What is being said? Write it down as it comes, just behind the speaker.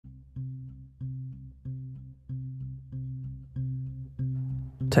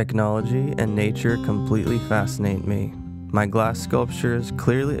Technology and nature completely fascinate me. My glass sculptures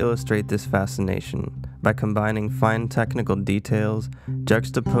clearly illustrate this fascination by combining fine technical details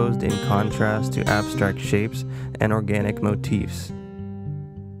juxtaposed in contrast to abstract shapes and organic motifs.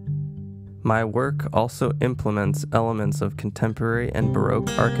 My work also implements elements of contemporary and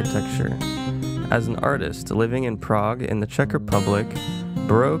Baroque architecture. As an artist living in Prague in the Czech Republic,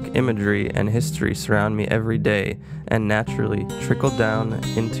 Baroque imagery and history surround me every day and naturally trickle down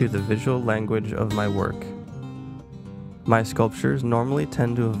into the visual language of my work. My sculptures normally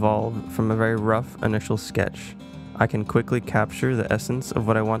tend to evolve from a very rough initial sketch. I can quickly capture the essence of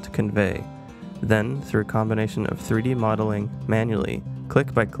what I want to convey. Then, through a combination of 3D modeling manually,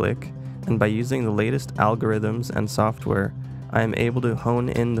 click by click, and by using the latest algorithms and software, I am able to hone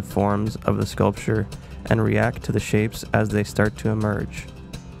in the forms of the sculpture and react to the shapes as they start to emerge.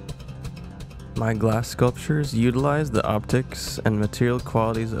 My glass sculptures utilize the optics and material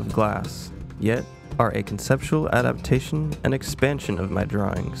qualities of glass, yet are a conceptual adaptation and expansion of my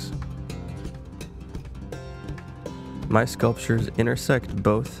drawings. My sculptures intersect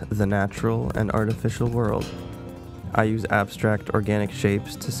both the natural and artificial world. I use abstract organic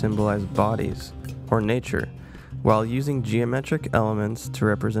shapes to symbolize bodies, or nature, while using geometric elements to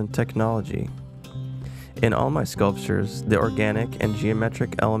represent technology. In all my sculptures, the organic and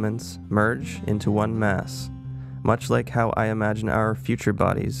geometric elements merge into one mass, much like how I imagine our future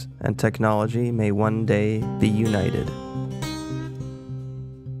bodies and technology may one day be united.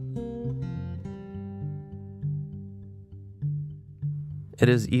 It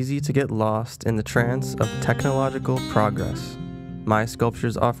is easy to get lost in the trance of technological progress. My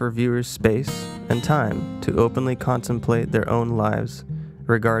sculptures offer viewers space and time to openly contemplate their own lives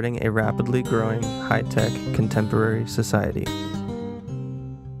regarding a rapidly growing high-tech contemporary society.